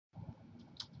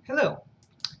Hello.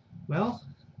 Well,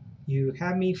 you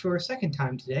have me for a second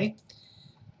time today,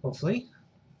 hopefully.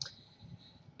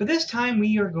 But this time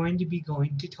we are going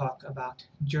to talk about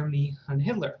Germany under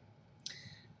Hitler.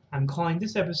 I'm calling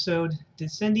this episode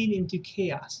Descending into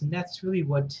Chaos, and that's really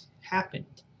what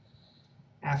happened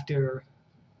after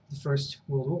the First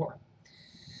World War.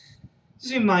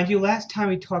 Just to remind you, last time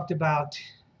we talked about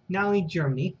not only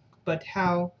Germany, but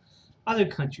how other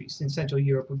countries in Central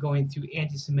Europe were going through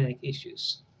anti-Semitic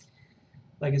issues,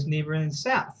 like its neighbor in the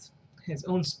south, its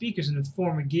own speakers in the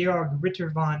form of Georg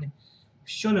Ritter von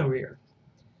Schonewehr,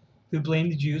 who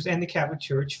blamed the Jews and the Catholic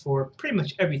Church for pretty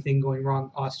much everything going wrong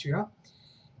in Austria,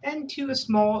 and to a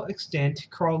small extent,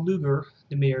 Karl Lueger,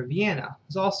 the mayor of Vienna,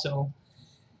 was also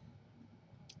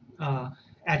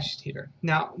agitator.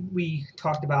 Now, we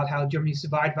talked about how Germany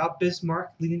survived without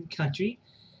Bismarck leading the country,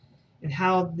 and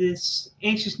how this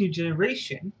anxious new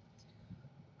generation,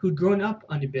 who'd grown up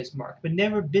under Bismarck but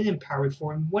never been in power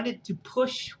before, and wanted to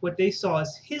push what they saw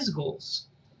as his goals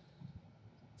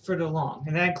further along,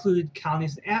 and that included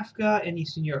colonies in Africa and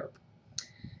Eastern Europe.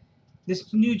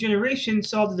 This new generation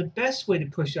saw that the best way to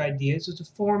push ideas was to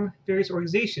form various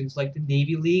organizations like the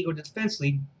Navy League or the Defense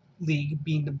League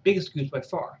being the biggest groups by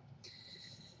far.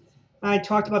 I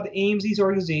talked about the aims of these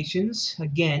organizations,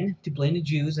 again, to blame the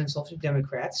Jews and Social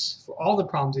Democrats for all the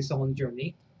problems they saw in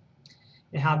Germany,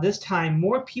 and how this time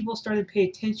more people started to pay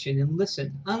attention and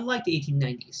listen, unlike the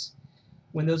 1890s,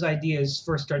 when those ideas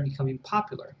first started becoming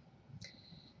popular.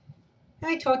 And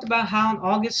I talked about how in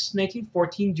August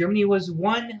 1914, Germany was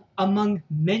one among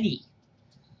many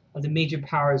of the major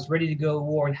powers ready to go to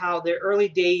war, and how their early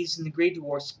days in the Great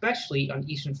War, especially on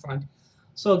the Eastern Front,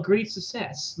 saw great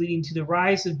success, leading to the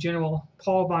rise of General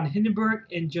Paul von Hindenburg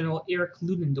and General Erich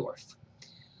Ludendorff,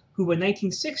 who by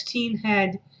 1916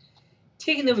 had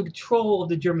taken over control of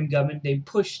the German government. They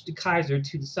pushed the Kaiser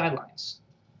to the sidelines.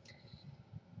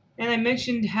 And I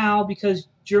mentioned how, because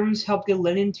Germans helped get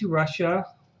Lenin to Russia,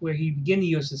 where he began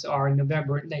the USSR in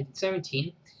November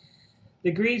 1917,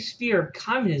 the greatest fear of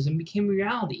communism became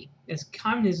reality as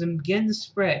communism began to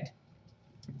spread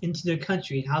into their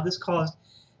country, and how this caused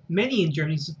many in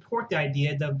Germany to support the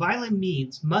idea that violent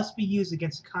means must be used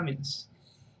against the communists.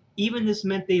 Even this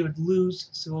meant they would lose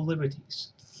civil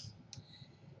liberties.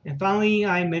 And finally,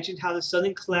 I mentioned how the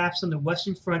sudden collapse on the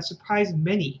Western Front surprised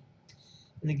many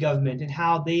in the government, and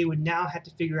how they would now have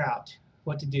to figure out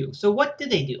what to do. So what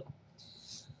did they do?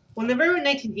 Well, in November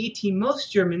 1918,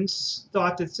 most Germans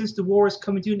thought that since the war was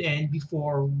coming to an end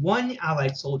before one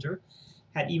Allied soldier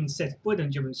had even set foot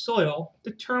on German soil,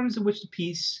 the terms on which the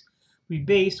peace would be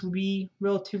based would be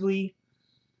relatively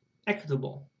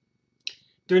equitable.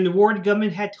 During the war, the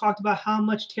government had talked about how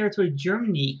much territory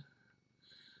Germany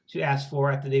should ask for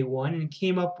after they won, and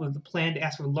came up with a plan to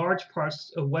ask for large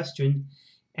parts of Western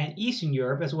and Eastern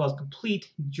Europe, as well as complete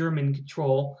German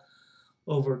control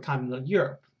over continental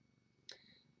Europe.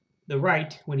 The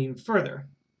right went even further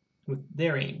with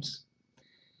their aims.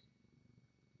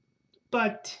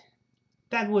 But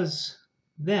that was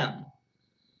them,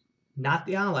 not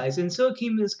the Allies. And so it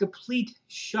came as a complete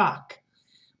shock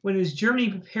when, as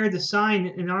Germany prepared to sign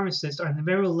an armistice on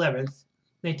November 11th,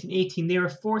 1918, they were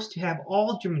forced to have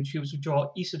all German troops withdraw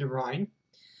east of the Rhine,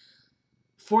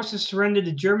 forced to surrender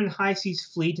the German high seas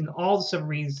fleet and all the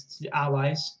submarines to the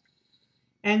Allies,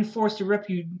 and forced to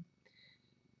repudiate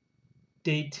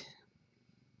the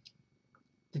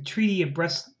Treaty of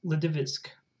Brest-Litovsk.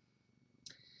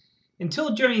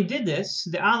 Until Germany did this,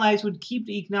 the Allies would keep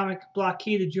the economic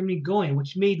blockade of Germany going,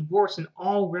 which made worse an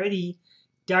already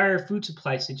dire food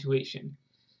supply situation.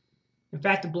 In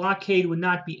fact, the blockade would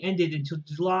not be ended until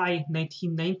July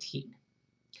 1919.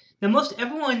 Now, most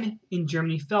everyone in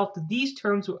Germany felt that these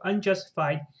terms were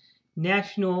unjustified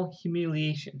national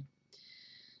humiliation.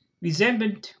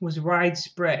 Resentment was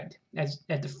widespread,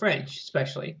 at the French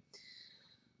especially,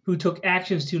 who took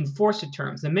actions to enforce the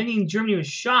terms. And many in Germany were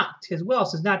shocked as well,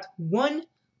 since not one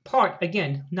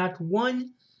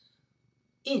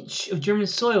inch of German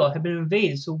soil had been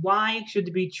invaded, so why should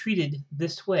they be treated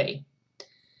this way?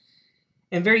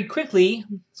 And very quickly,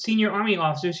 senior army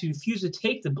officers who refused to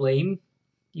take the blame,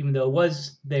 even though it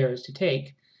was theirs to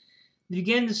take, they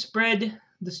began to spread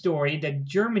the story that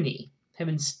Germany had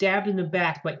been stabbed in the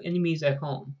back by enemies at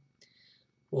home.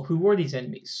 Well, who were these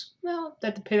enemies? Well,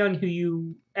 that depended on who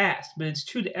you asked, but it's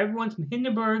true that everyone from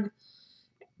Hindenburg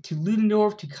to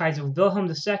Ludendorff to Kaiser Wilhelm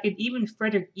II, even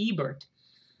Friedrich Ebert,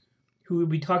 who we'll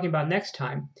be talking about next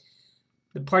time,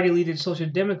 the party leader of the Social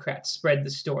Democrats, spread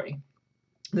the story.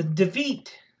 The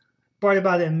defeat brought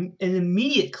about an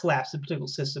immediate collapse of the political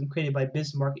system created by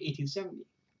Bismarck in 1870.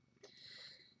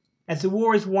 As the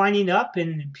war was winding up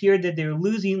and it appeared that they were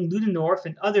losing, Ludendorff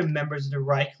and other members of the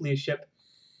Reich leadership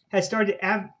had started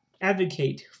to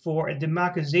advocate for a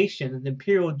democratization of the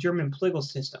imperial German political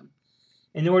system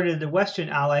in order that the Western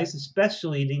Allies,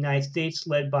 especially the United States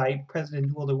led by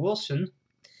President Woodrow Wilson,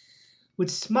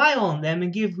 would smile on them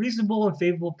and give reasonable and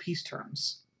favorable peace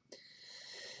terms.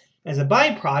 As a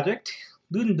byproduct,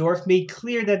 Ludendorff made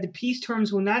clear that the peace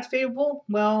terms were not favorable.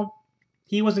 Well,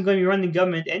 he wasn't going to run the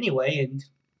government anyway, and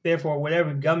therefore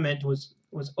whatever government was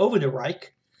over the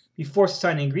Reich be forced to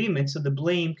sign an agreement, so the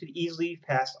blame could easily be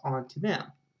passed on to them.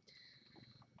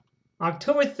 On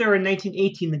October 3rd,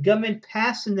 1918, the government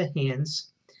passed in the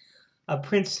hands of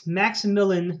Prince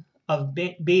Maximilian of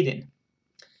Baden,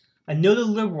 a noted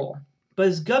liberal, but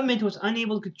his government was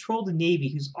unable to control the navy,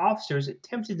 whose officers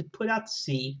attempted to put out to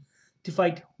sea to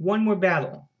fight one more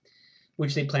battle,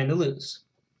 which they planned to lose.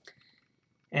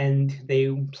 And they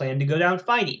planned to go down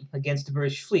fighting against the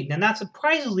British fleet. Now, not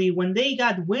surprisingly, when they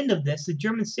got wind of this, the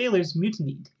German sailors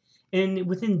mutinied. And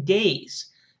within days,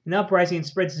 an uprising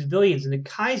spread to civilians, and the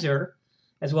Kaiser,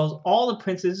 as well as all the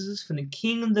princesses from the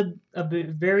King of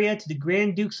Bavaria to the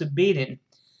Grand Dukes of Baden,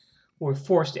 were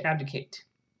forced to abdicate.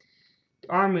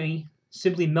 The army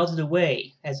simply melted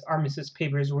away as armistice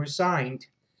papers were signed,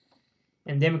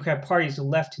 and Democrat parties were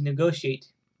left to negotiate.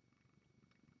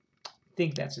 I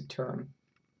think that's a term.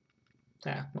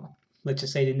 Well, let's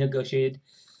just say they negotiated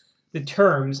the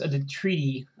terms of the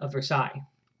Treaty of Versailles.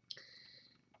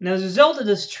 Now, as a result of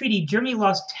this treaty, Germany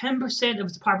lost 10% of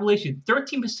its population,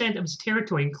 13% of its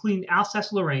territory, including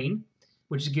Alsace-Lorraine,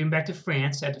 which is given back to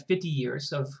France after 50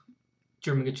 years of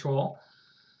German control,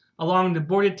 along the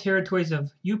border territories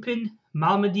of Eupen,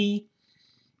 Malmedy,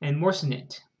 and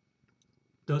Moussenet,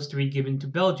 those three given to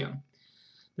Belgium.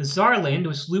 The Saarland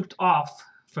was looped off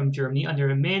from Germany under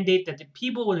a mandate that the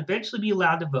people would eventually be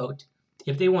allowed to vote,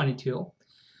 if they wanted to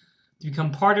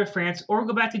become part of France or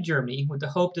go back to Germany, with the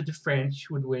hope that the French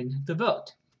would win the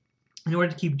vote. In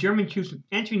order to keep German troops from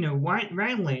entering the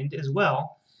Rhineland as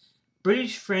well,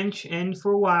 British, French, and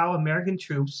for a while American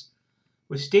troops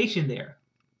were stationed there.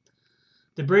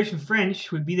 The British and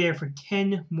French would be there for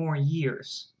 10 more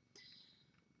years.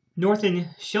 Northern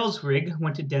Schleswig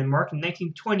went to Denmark. In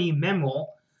 1920, Memel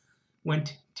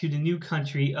went to the new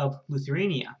country of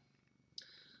Lithuania.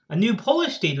 A new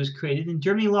Polish state was created, and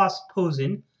Germany lost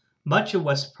Posen, much of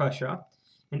West Prussia,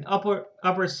 and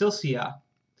Upper Silesia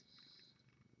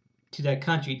to that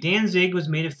country. Danzig was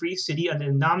made a free city under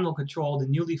the nominal control of the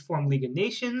newly formed League of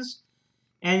Nations,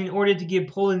 and in order to give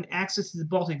Poland access to the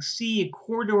Baltic Sea, a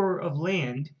corridor of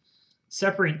land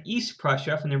separating East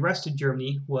Prussia from the rest of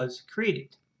Germany was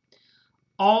created.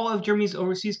 All of Germany's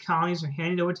overseas colonies were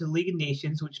handed over to the League of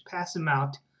Nations, which passed them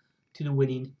out to the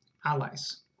winning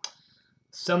allies.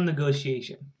 Some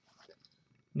negotiation.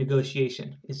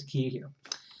 Negotiation is the key here.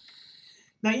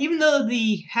 Now, even though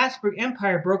the Habsburg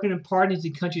Empire broke apart into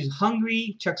the countries of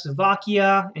Hungary,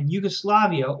 Czechoslovakia, and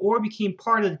Yugoslavia, or became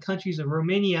part of the countries of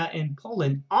Romania and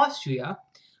Poland, Austria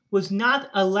was not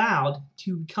allowed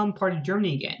to become part of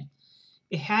Germany again.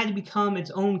 It had to become its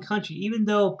own country, even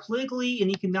though politically and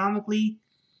economically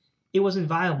it wasn't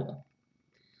viable.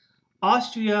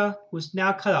 Austria was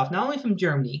now cut off not only from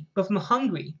Germany, but from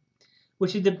Hungary,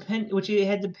 which it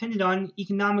had depended on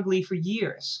economically for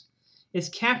years. Its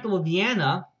capital,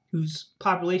 Vienna, whose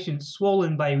population is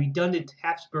swollen by redundant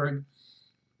Habsburg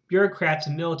bureaucrats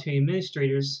and military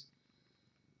administrators,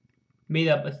 made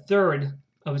up a third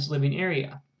of its living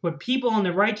area. What people on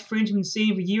the right fringe have been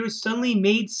saying for years suddenly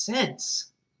made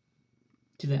sense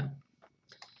to them.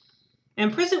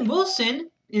 And President Wilson,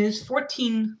 in his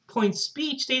 14-point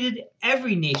speech, stated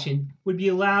every nation would be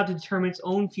allowed to determine its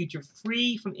own future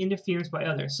free from interference by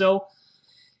others. So,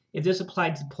 if this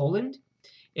applied to Poland,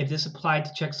 if this applied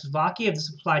to Czechoslovakia, if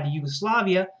this applied to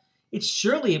Yugoslavia, it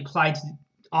surely applied to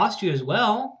Austria as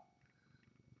well,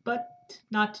 but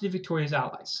not to the victorious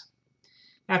Allies.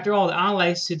 After all, the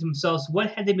Allies said to themselves,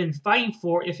 what had they been fighting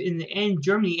for if in the end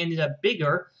Germany ended up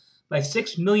bigger, by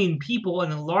 6 million people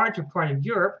in a larger part of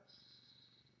Europe,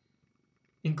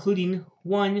 including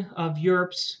one of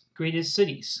Europe's greatest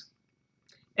cities?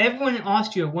 Everyone in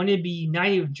Austria wanted to be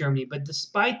united with Germany, but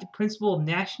despite the principle of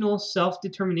national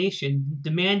self-determination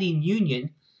demanding union,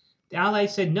 the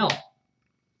Allies said no.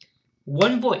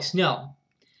 One voice, no.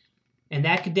 And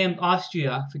that condemned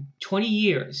Austria for 20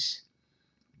 years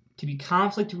to be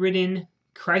conflict-ridden,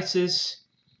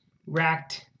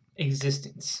 crisis-racked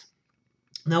existence.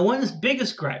 Now, one of the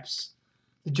biggest gripes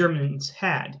the Germans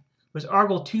had was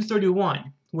Article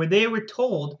 231, where they were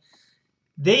told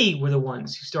they were the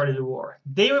ones who started the war.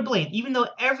 They were blamed, even though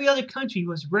every other country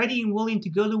was ready and willing to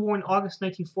go to war in August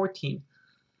 1914.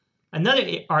 Another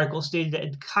article stated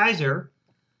that the Kaiser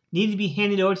needed to be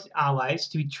handed over to the Allies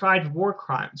to be tried for war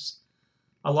crimes,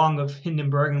 along with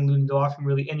Hindenburg and Ludendorff and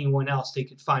really anyone else they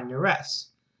could find and arrest.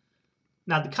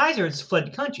 Now, the Kaiser has fled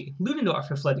the country. Ludendorff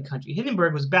had fled the country.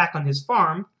 Hindenburg was back on his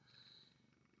farm,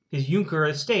 his Junker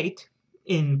estate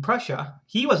in Prussia.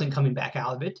 He wasn't coming back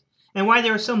out of it. And while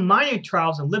there were some minor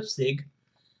trials in Leipzig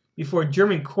before a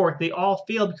German court, they all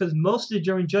failed because most of the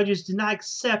German judges did not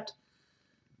accept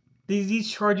that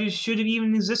these charges should have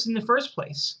even existed in the first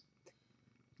place.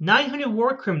 900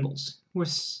 war criminals were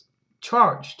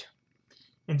charged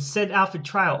and set out for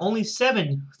trial. Only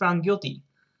 7 were found guilty.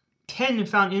 10 were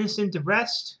found innocent. The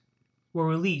rest were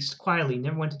released quietly,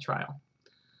 never went to trial.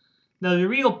 Now, the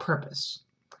real purpose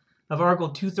of Article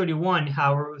 231,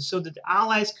 however, was so that the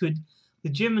Allies could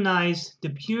legitimize the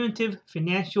punitive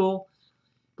financial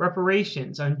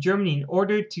reparations on Germany in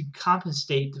order to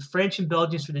compensate the French and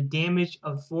Belgians for the damage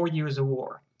of 4 years of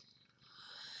war.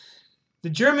 The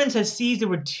Germans had seized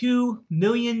over 2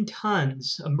 million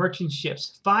tons of merchant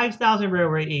ships, 5,000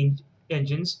 railway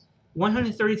engines,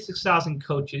 136,000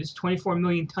 coaches, 24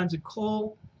 million tons of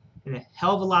coal, and a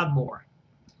hell of a lot more.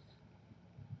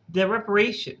 The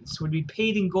reparations would be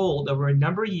paid in gold over a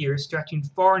number of years, stretching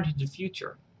far into the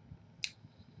future.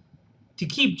 To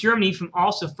keep Germany from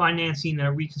also financing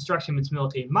a reconstruction of its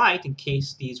military might, in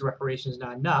case these reparations are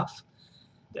not enough,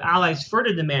 the Allies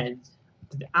further demanded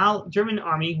that the German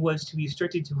army was to be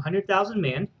restricted to 100,000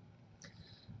 men,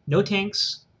 no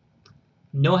tanks,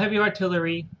 no heavy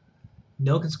artillery,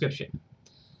 no conscription.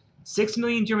 6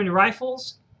 million German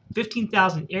rifles,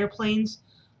 15,000 airplanes,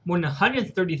 more than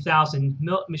 130,000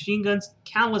 machine guns,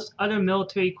 countless other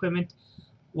military equipment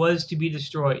was to be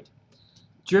destroyed.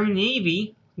 German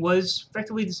Navy was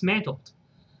effectively dismantled.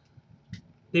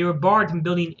 They were barred from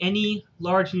building any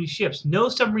large new ships, no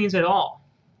submarines at all.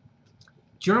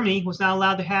 Germany was not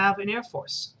allowed to have an air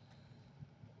force.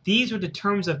 These were the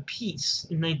terms of peace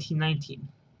in 1919.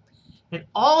 And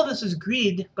all this was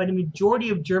greeted by the majority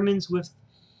of Germans with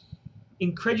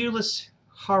incredulous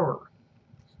horror.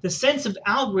 The sense of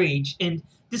outrage and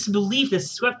disbelief that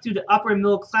swept through the upper and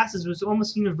middle classes was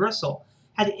almost universal,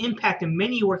 had an impact on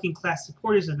many working class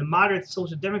supporters of the moderate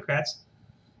Social Democrats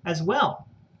as well.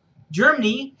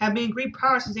 Germany had been a great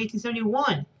power since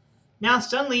 1871. Now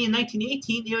suddenly in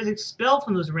 1918 it was expelled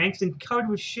from those ranks and covered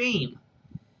with shame.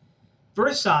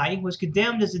 Versailles was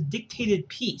condemned as a dictated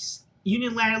peace,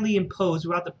 unilaterally imposed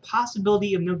without the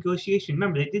possibility of negotiation.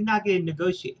 Remember, they did not get to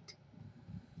negotiate.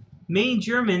 Many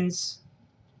Germans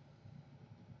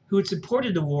who had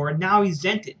supported the war now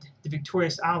resented the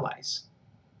victorious Allies.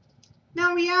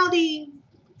 Now, in reality,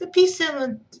 the peace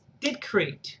settlement did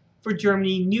create for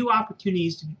Germany new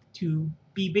opportunities to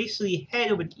be basically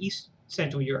head over to East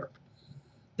Central Europe.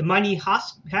 The mighty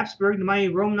Habsburg, the mighty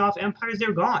Romanov empires,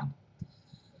 they're gone.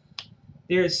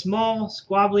 They're a small,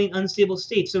 squabbling, unstable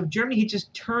state. So if Germany had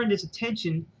just turned its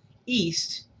attention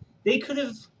east, they could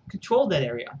have controlled that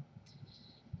area.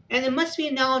 And it must be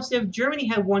acknowledged that if Germany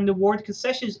had won the war, the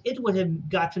concessions it would have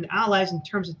got from the Allies in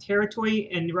terms of territory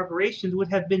and the reparations would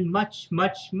have been much,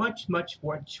 much, much, much,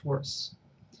 much worse.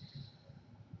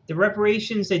 The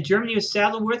reparations that Germany was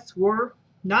saddled with were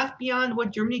not beyond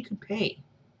what Germany could pay.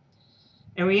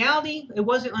 In reality, it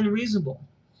wasn't unreasonable,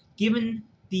 given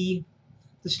the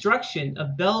destruction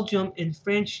of Belgium and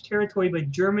French territory by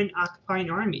German occupying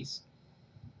armies.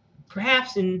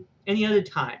 Perhaps in any other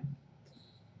time,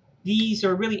 these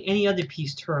or really any other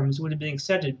peace terms would have been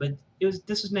accepted, but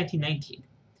this was 1919.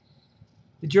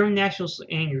 The German nationalists were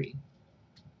angry.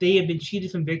 They had been cheated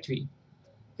from victory.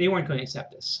 They weren't going to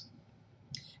accept this.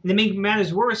 And to make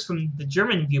matters worse from the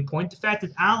German viewpoint, the fact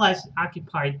that Allies had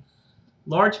occupied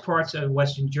large parts of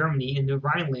Western Germany and the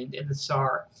Rhineland and the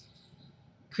Saar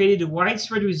created a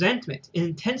widespread resentment and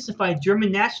intensified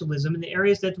German nationalism in the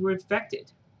areas that were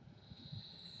affected.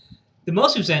 The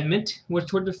most resentment was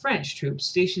toward the French troops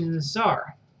stationed in the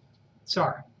Saar.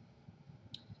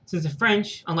 Since the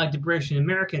French, unlike the British and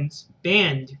Americans,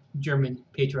 banned German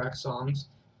patriotic songs,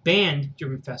 banned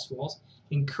German festivals,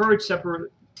 encouraged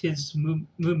separatist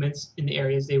movements in the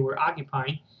areas they were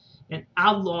occupying, and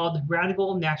outlawed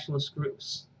radical nationalist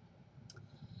groups.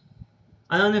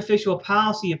 An unofficial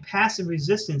policy of passive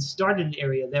resistance started in the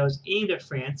area that was aimed at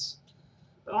France,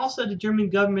 but also the German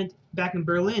government back in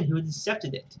Berlin who had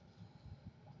accepted it.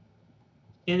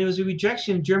 And it was a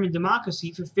rejection of German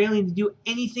democracy for failing to do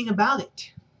anything about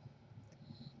it.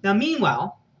 Now,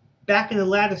 meanwhile, back in the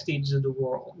latter stages of the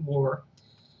war,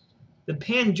 the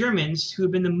Pan-Germans, who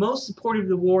had been the most supportive of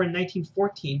the war in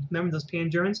 1914, remember those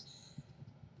Pan-Germans?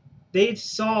 They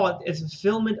saw it as a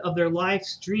fulfillment of their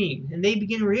life's dream, and they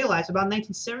began to realize about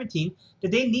 1917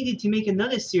 that they needed to make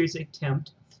another serious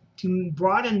attempt to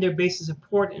broaden their base of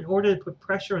support in order to put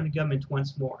pressure on the government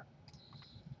once more.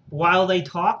 While they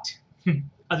talked,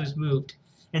 others moved,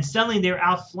 and suddenly they were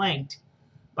outflanked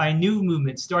by a new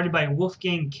movement started by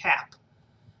Wolfgang Kapp,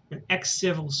 an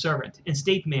ex-civil servant and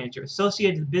state manager,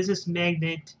 associated business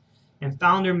magnate and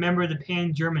founder member of the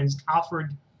Pan-Germans,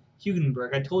 Alfred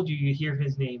Hugenberg. I told you you'd hear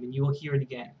his name, and you will hear it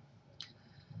again.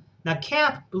 Now,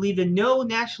 Kapp believed that no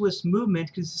nationalist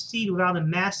movement could succeed without a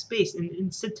mass base, and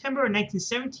in September of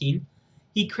 1917,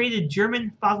 he created the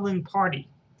German Fatherland Party.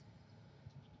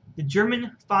 The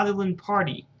German Fatherland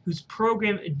Party, whose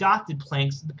program adopted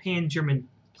planks of the Pan-German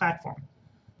platform.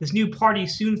 This new party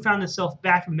soon found itself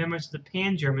backed from members of the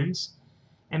Pan-Germans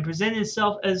and presented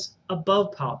itself as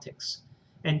above politics.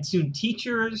 And soon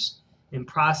teachers and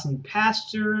Protestant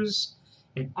pastors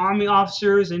and army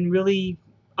officers and really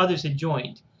others had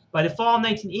joined. By the fall of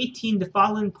 1918, the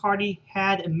Fatherland Party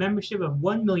had a membership of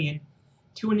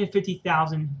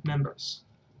 1,250,000 members.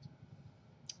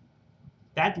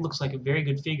 That looks like a very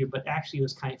good figure, but actually it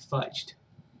was kind of fudged.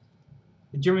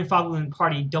 The German Fatherland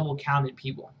Party double counted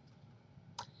people.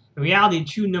 In reality, the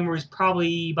true number is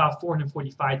probably about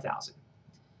 445,000.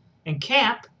 And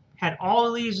Kapp had all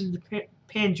the leaders of the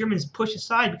Pan-Germans pushed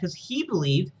aside because he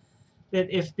believed that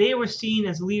if they were seen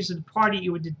as leaders of the party, it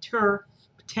would deter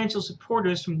potential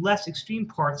supporters from less extreme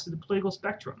parts of the political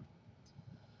spectrum.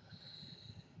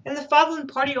 And the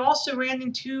Fatherland Party also ran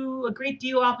into a great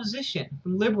deal of opposition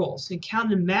from liberals,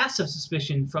 encountered massive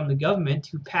suspicion from the government,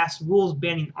 who passed rules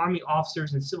banning army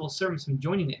officers and civil servants from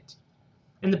joining it.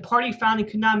 And the party found it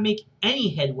could not make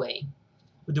any headway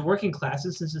with the working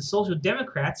classes, since the Social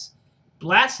Democrats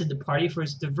blasted the party for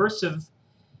its diversive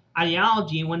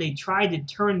ideology, and when they tried to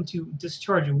turn to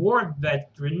discharge war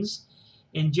veterans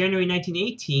in January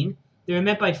 1918, they were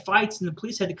met by fights, and the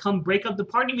police had to come break up the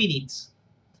party meetings.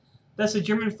 Thus, the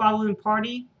German Fatherland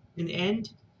Party, in the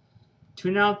end,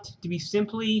 turned out to be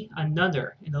simply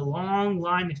another in a long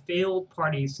line of failed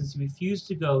parties, since it refused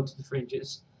to go to the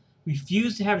fringes,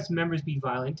 refused to have its members be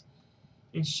violent,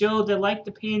 and showed that, like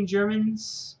the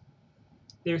Pan-Germans,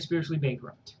 they were spiritually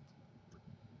bankrupt.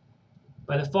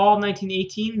 By the fall of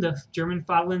 1918, the German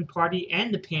Fatherland Party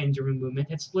and the Pan-German movement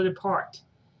had split apart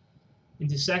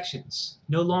into sections,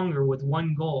 no longer with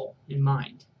one goal in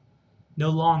mind, no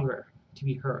longer to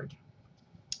be heard.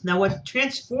 Now, what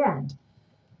transformed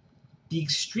the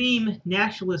extreme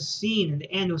nationalist scene in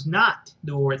the end was not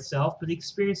the war itself, but the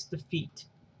experience of defeat,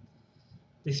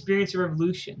 the experience of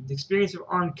revolution, the experience of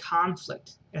armed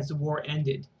conflict as the war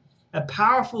ended. A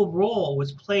powerful role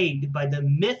was played by the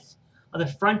myth of the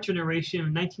front generation of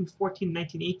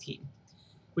 1914-1918,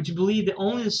 which believed that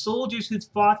only the soldiers who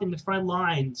fought in the front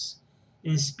lines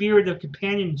in a spirit of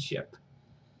companionship,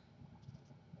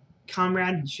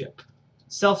 comradeship,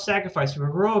 self-sacrifice, and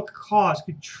heroic cause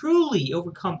could truly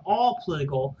overcome all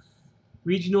political,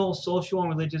 regional, social, and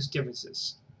religious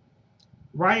differences.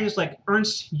 Writers like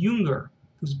Ernst Jünger,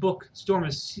 whose book Storm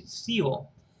of Steel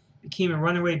became a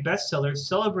runaway bestseller,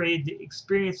 celebrated the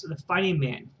experience of the fighting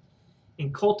man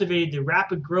and cultivated the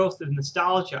rapid growth of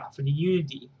nostalgia for the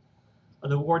unity of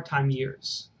the wartime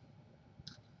years.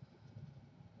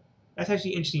 That's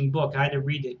actually an interesting book. I had to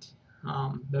read it,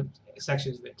 the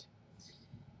sections of it,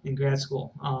 in grad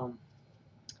school.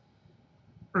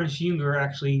 Ernst Jünger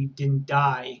actually didn't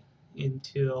die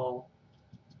until,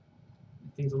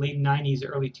 I think, the late 90s or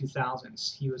early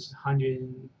 2000s. He was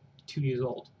 102 years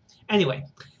old. Anyway,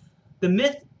 the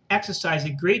myth exercised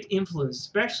a great influence,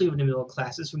 especially with the middle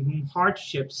classes, from whom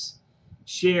hardships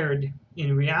shared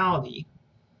in reality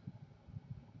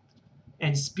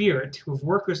and spirit with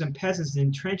workers and peasants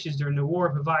in trenches during the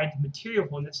war, provide material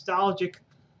for nostalgic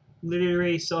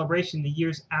literary celebration in the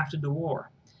years after the war.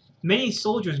 Many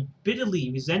soldiers bitterly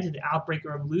resented the outbreak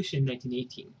of revolution in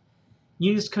 1918.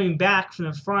 Units coming back from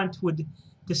the front would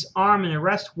disarm and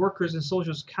arrest workers and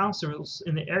soldiers' councils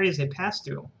in the areas they passed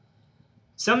through.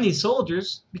 Some of these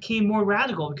soldiers became more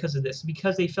radical because of this,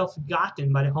 because they felt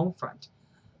forgotten by the home front,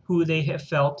 who they have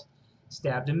felt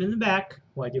stabbed them in the back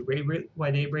while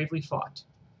they bravely fought.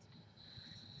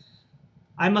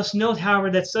 I must note, however,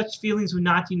 that such feelings were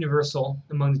not universal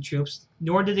among the troops,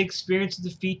 nor did the experience of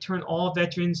defeat turn all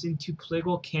veterans into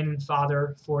political cannon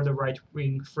fodder for the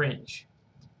right-wing fringe.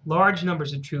 Large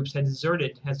numbers of troops had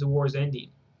deserted as the war was ending,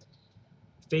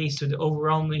 faced with the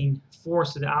overwhelming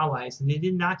force of the Allies, and they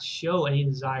did not show any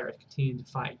desire to continue to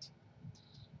fight.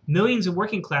 Millions of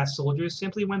working-class soldiers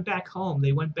simply went back home.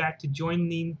 They went back to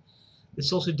joining the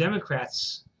Social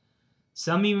Democrats.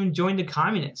 Some even joined the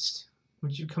Communists,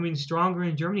 which were becoming stronger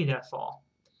in Germany that fall.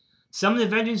 Some of the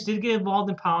veterans did get involved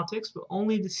in politics, but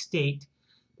only to state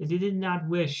that they did not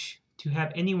wish to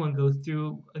have anyone go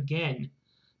through again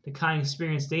the kind of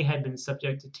experience they had been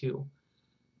subjected to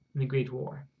in the Great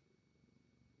War.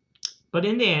 But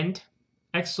in the end,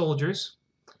 ex-soldiers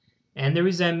and their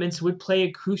resentments would play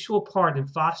a crucial part in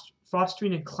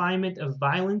fostering a climate of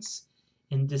violence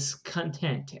and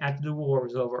discontent after the war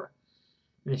was over.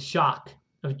 And the shock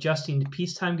of adjusting to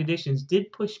peacetime conditions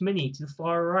did push many to the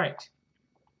far right.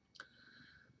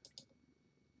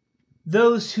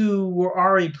 Those who were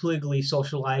already politically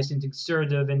socialized into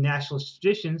conservative and nationalist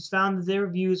traditions found that their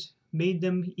views made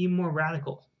them even more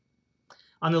radical.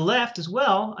 On the left as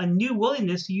well, a new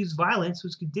willingness to use violence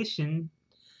was conditioned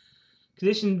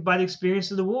by the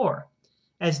experience of the war.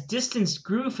 As distance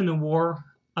grew from the war,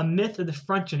 a myth of the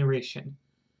front generation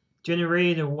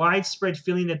generated a widespread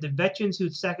feeling that the veterans who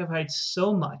had sacrificed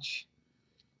so much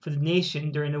for the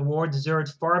nation during the war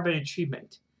deserved far better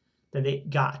treatment than they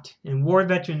got. And war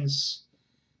veterans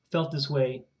felt this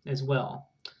way as well.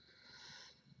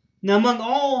 Now, among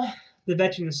all the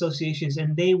veteran associations,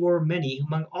 and they were many,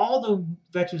 among all the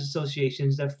veterans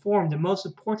associations that formed, the most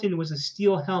important was the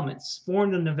Steel Helmets,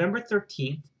 formed on November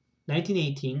 13th,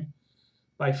 1918,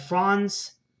 by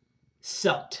Franz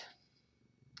Selt.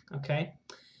 Okay?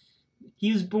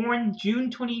 He was born June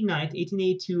 29th,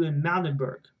 1882 in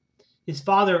Magdeburg. His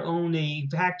father owned a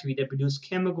factory that produced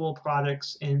chemical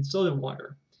products and soda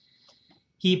water.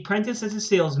 He apprenticed as a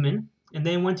salesman and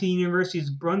then went to the universities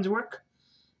of Brunswick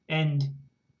and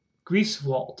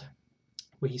Greifswald,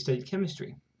 where he studied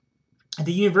chemistry. At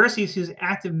the universities, he was an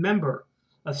active member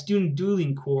of Student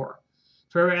Dueling Corps.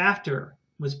 Forever after,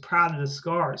 was proud of the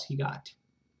scars he got.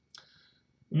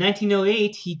 In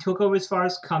 1908, he took over his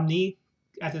father's company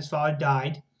after his father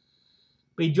died,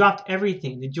 but he dropped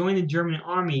everything to join the German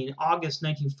army in August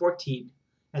 1914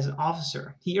 as an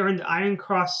officer. He earned the Iron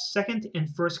Cross second and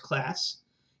first class.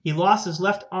 He lost his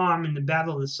left arm in the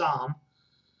Battle of the Somme,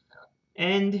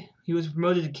 and he was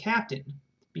promoted to captain,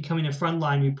 becoming a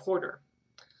frontline reporter.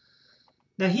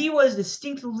 Now, he was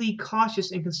distinctively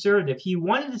cautious and conservative. He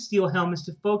wanted the Steel Helmets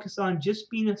to focus on just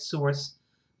being a source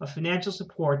of financial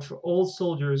support for old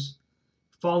soldiers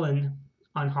fallen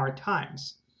on hard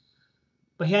times.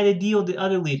 But he had to deal with the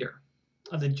other leader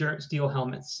of the Steel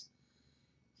Helmets,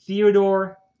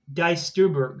 Theodor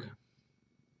Dijsselbloem.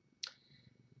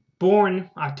 Born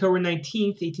October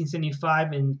 19th,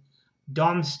 1875 in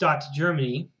Darmstadt,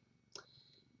 Germany,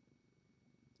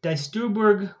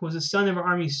 Dijsselbloem was the son of an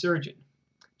army surgeon.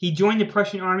 He joined the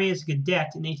Prussian army as a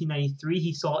cadet in 1893.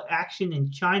 He saw action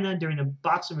in China during the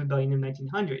Boxer Rebellion in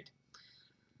 1900.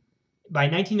 By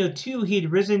 1902, he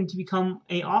had risen to become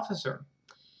an officer.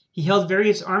 He held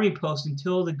various army posts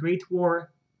until the Great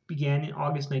War began in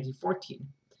August 1914.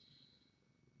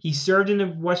 He served in the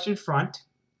Western Front,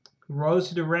 rose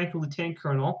to the rank of lieutenant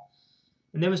colonel,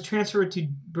 and then was transferred to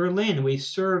Berlin, where he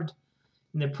served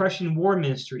in the Prussian War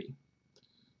Ministry,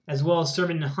 as well as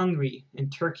serving in Hungary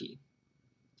and Turkey.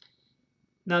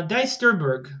 Now,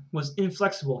 Dijsselbloem was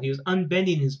inflexible. He was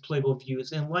unbending in his political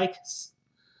views, and like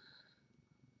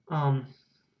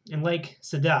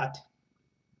Sadat,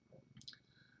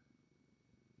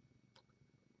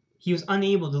 he was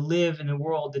unable to live in a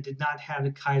world that did not have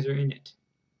the Kaiser in it.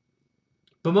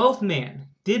 But both men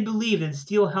did believe that the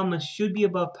Steel Helmets should be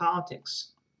above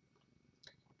politics.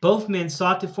 Both men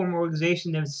sought to form an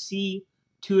organization that would see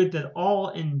to it that all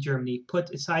in Germany put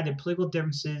aside their political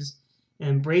differences and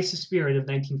embrace the spirit of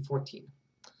 1914.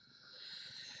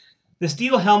 The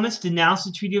Steel Helmets denounced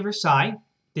the Treaty of Versailles.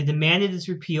 They demanded its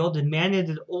repeal, demanded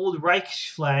that the old Reich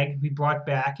flag be brought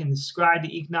back, and described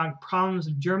the economic problems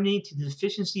of Germany to the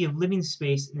deficiency of living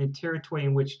space in the territory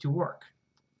in which to work.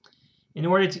 In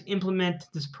order to implement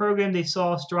this program, they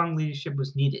saw strong leadership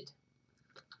was needed.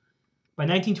 By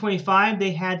 1925,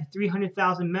 they had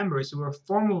 300,000 members who were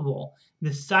formidable and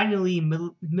decidedly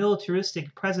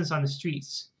militaristic presence on the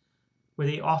streets, where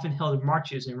they often held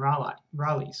marches and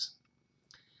rallies.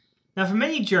 Now, for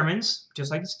many Germans,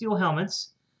 just like the Steel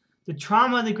Helmets, the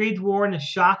trauma of the Great War and the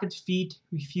shock of defeat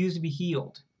refused to be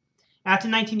healed. After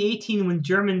 1918, when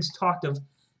Germans talked of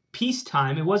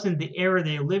peacetime, it wasn't the era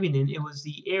they were living in, it was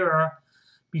the era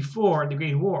before the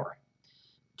Great War.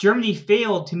 Germany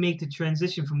failed to make the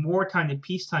transition from wartime to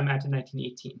peacetime after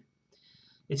 1918.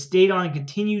 It stayed on a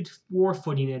continued war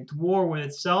footing, at war with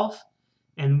itself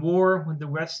and war with the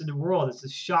rest of the world, as the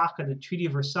shock of the Treaty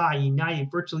of Versailles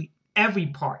united virtually every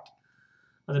part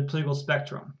of the political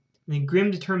spectrum, and a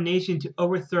grim determination to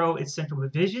overthrow its central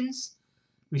divisions,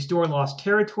 restore lost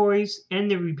territories, end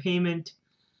the payment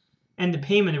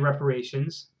of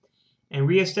reparations, and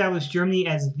reestablish Germany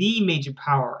as the major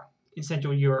power in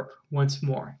Central Europe once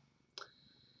more.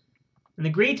 And the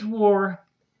Great War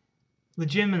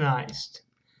legitimized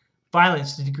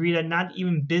violence to the degree that not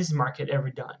even Bismarck had ever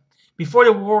done. Before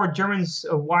the war, Germans,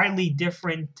 widely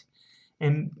different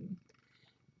and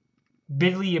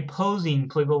bitterly opposing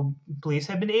political beliefs,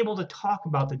 had been able to talk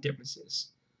about the differences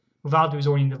without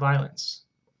resorting to violence.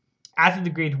 After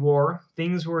the Great War,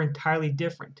 things were entirely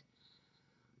different.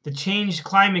 The changed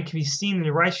climate can be seen in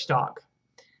the Reichstag,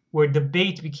 where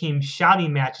debate became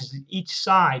shouting matches as each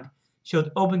side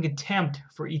showed open contempt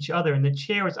for each other, and the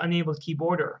chair was unable to keep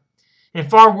order. And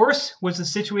far worse was the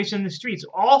situation in the streets.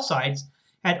 All sides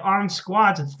had armed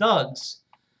squads of thugs.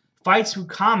 Fights were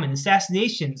common,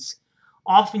 assassinations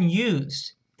often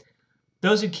used.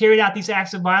 Those who carried out these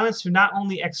acts of violence were not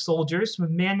only ex-soldiers, but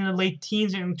men in the late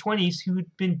teens and 20s who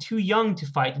had been too young to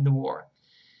fight in the war,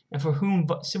 and for whom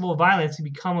civil violence had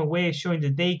become a way of showing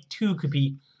that they too could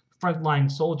be frontline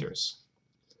soldiers.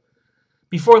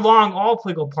 Before long, all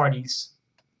political parties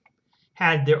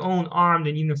had their own armed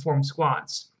and uniformed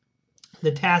squads.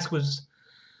 The task of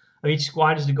each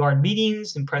squad was to guard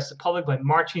meetings, impress the public by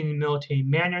marching in a military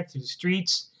manner through the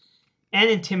streets, and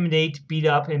intimidate, beat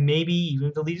up, and maybe, even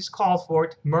if the leaders called for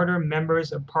it, murder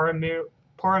members of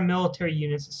paramilitary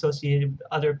units associated with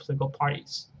other political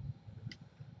parties.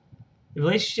 The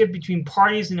relationship between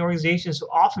parties and organizations was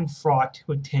often fraught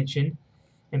with tension,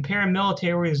 and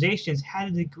paramilitary organizations had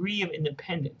a degree of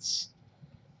independence,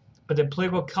 but their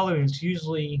political coloring was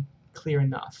usually clear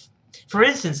enough. For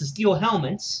instance, the Steel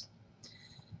Helmets,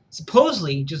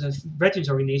 supposedly just a veterans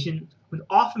organization, would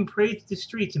often parade through the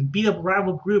streets and beat up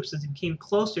rival groups as they became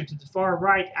closer to the far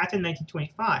right after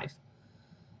 1925.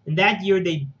 And that year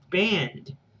they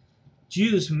banned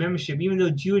Jews from membership, even though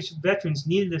Jewish veterans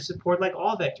needed their support like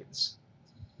all veterans.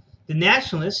 The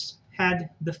Nationalists had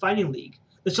the Fighting League.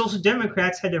 The Social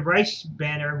Democrats had the Reich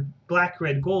banner, black,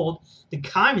 red, gold. The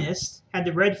Communists had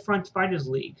the Red Front Fighters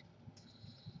League.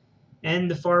 And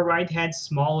the far right had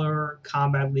smaller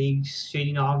combat leagues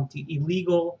shading off to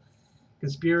illegal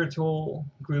conspiratorial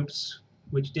groups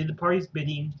which did the party's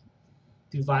bidding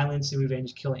through violence and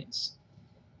revenge killings.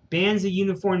 Bands of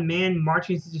uniformed men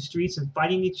marching through the streets and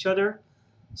fighting each other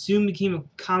soon became a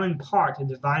common part of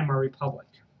the Weimar Republic.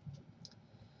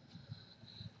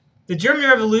 The German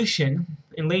Revolution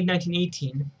in late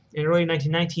 1918 and early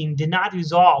 1919 did not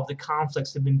resolve the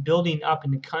conflicts that had been building up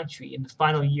in the country in the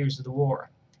final years of the war.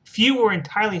 Few were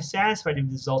entirely satisfied with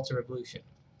the results of the revolution.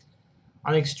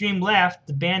 On the extreme left,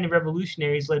 the band of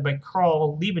revolutionaries led by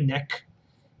Karl Liebknecht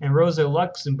and Rosa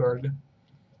Luxemburg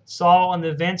saw in the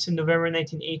events of November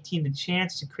 1918 the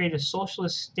chance to create a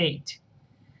socialist state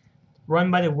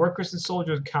run by the workers and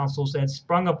soldiers councils that had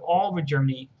sprung up all over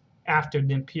Germany after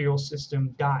the imperial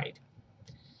system died.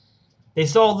 They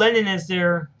saw Lenin as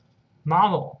their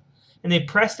model, and they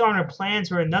pressed on their plans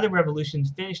for another revolution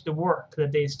to finish the work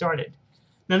that they had started.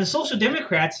 Now, the Social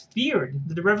Democrats feared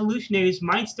that the revolutionaries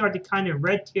might start the kind of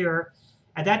Red Terror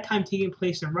at that time taking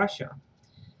place in Russia,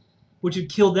 which would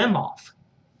kill them off.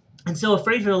 And so,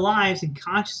 afraid for their lives and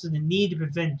conscious of the need to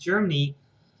prevent Germany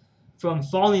from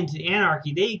falling into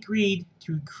anarchy, they agreed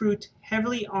to recruit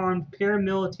heavily armed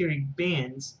paramilitary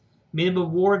bands made up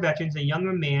of war veterans and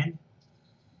younger men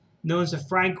known as the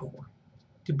Freikorps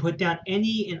to put down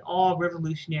any and all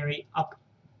revolutionary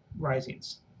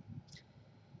uprisings.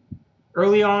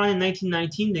 Early on in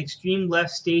 1919, the extreme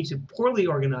left staged a poorly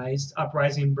organized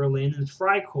uprising in Berlin, and the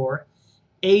Freikorps,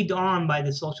 egged on by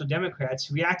the Social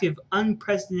Democrats, reacted with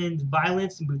unprecedented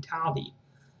violence and brutality.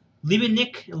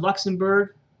 Liebknecht and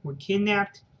Luxemburg were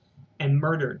kidnapped and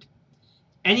murdered.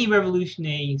 Any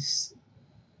revolutionary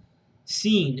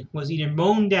seen was either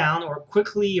mown down or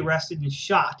quickly arrested and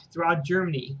shot throughout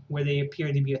Germany where they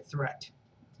appeared to be a threat.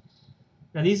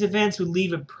 Now, these events would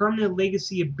leave a permanent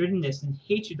legacy of bitterness and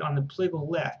hatred on the political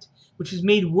left, which was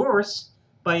made worse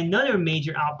by another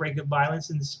major outbreak of violence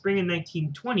in the spring of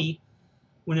 1920,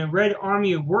 when a Red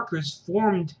Army of workers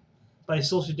formed by the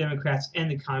Social Democrats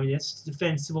and the Communists to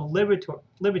defend civil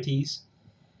liberties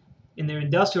in their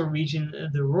industrial region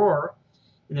of the Ruhr,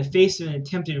 in the face of an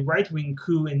attempted right-wing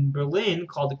coup in Berlin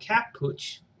called the Kapp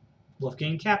Putsch,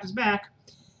 Wolfgang Kapp is back,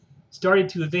 started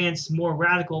to advance more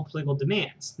radical political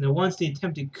demands. Now, once the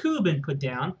attempted coup had been put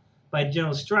down by a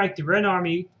general strike, the Red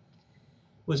Army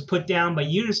was put down by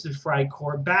units of the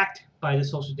Freikorps, backed by the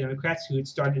Social Democrats, who had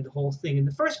started the whole thing in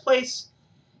the first place,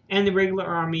 and the regular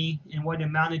army in what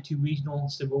amounted to regional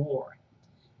civil war.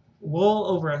 Well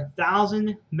over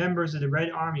 1,000 members of the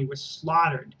Red Army were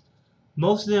slaughtered,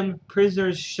 most of them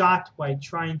prisoners shot while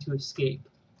trying to escape.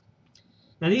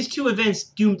 Now, these two events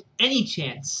doomed any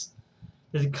chance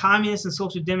that the Communists and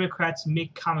Social Democrats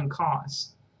make common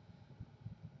cause.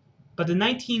 But the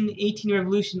 1918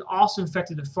 revolution also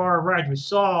infected the far right, who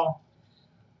saw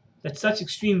that such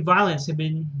extreme violence had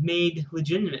been made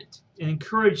legitimate and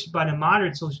encouraged by the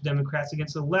moderate Social Democrats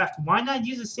against the left. Why not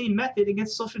use the same method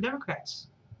against Social Democrats?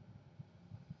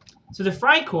 So the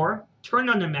Freikorps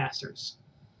turned on their masters.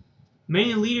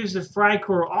 Many leaders of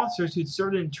Freikorps officers who'd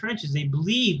served in trenches, they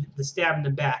believed the stab in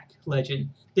the back legend.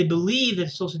 They believed that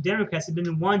the Social Democrats had been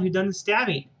the one who'd done the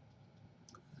stabbing.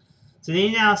 So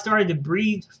they now started to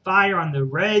breathe fire on the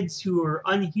Reds, who were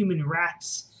unhuman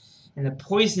rats, and the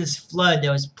poisonous flood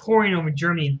that was pouring over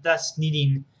Germany, thus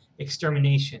needing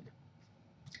extermination.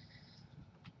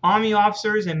 Army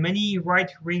officers and many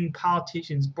right-wing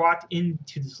politicians brought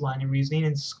into this line of reasoning,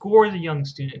 and scores of young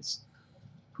students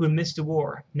who had missed the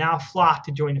war now flocked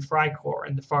to join the Freikorps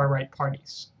and the far-right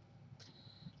parties.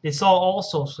 They saw all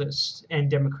socialists and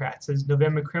Democrats as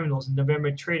November criminals and November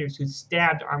traitors who had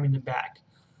stabbed the army in the back,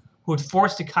 who had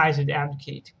forced the Kaiser to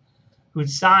abdicate, who had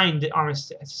signed the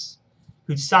armistice,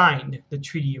 who had signed the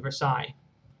Treaty of Versailles.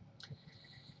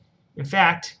 In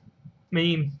fact,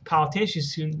 many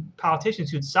politicians who had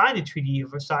signed the Treaty of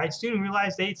Versailles soon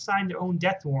realized they had signed their own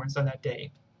death warrants on that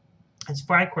day, as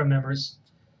Freikorps members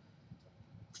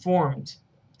formed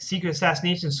secret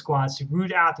assassination squads to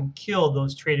root out and kill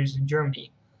those traitors in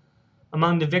Germany.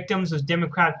 Among the victims was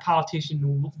Democratic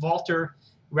politician Walter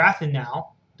Rathenau,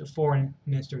 the foreign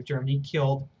minister of Germany,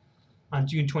 killed on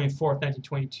June 24,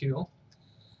 1922.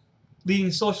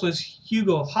 Leading socialist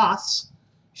Hugo Haas,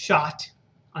 shot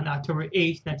on October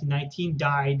 8, 1919,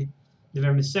 died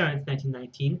November 7,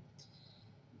 1919.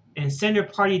 And Center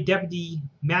Party Deputy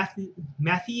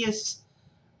Matthias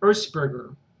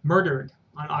Erzberger, murdered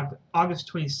on August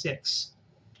 26,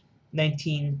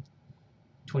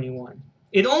 1921.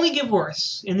 It only get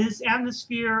worse. In this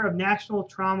atmosphere of national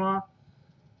trauma,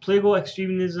 political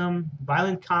extremism,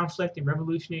 violent conflict, and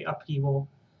revolutionary upheaval,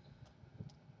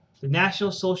 the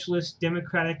National Socialist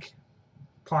Democratic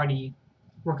Party,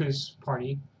 Workers'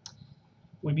 Party,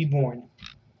 would be born.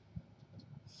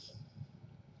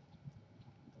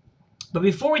 But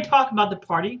before we talk about the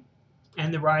party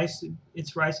and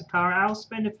its rise to power, I'll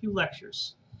spend a few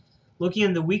lectures looking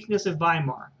at the weakness of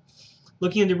Weimar,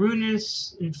 looking at the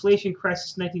ruinous inflation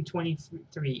crisis in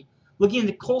 1923, looking at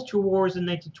the culture wars in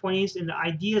the 1920s and the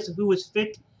ideas of who was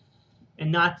fit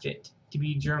and not fit to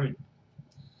be German.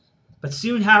 But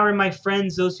soon, however, my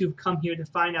friends, those who have come here to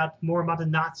find out more about the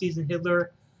Nazis and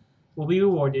Hitler, will be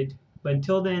rewarded. But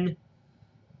until then,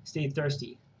 stay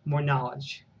thirsty. More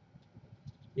knowledge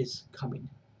is coming.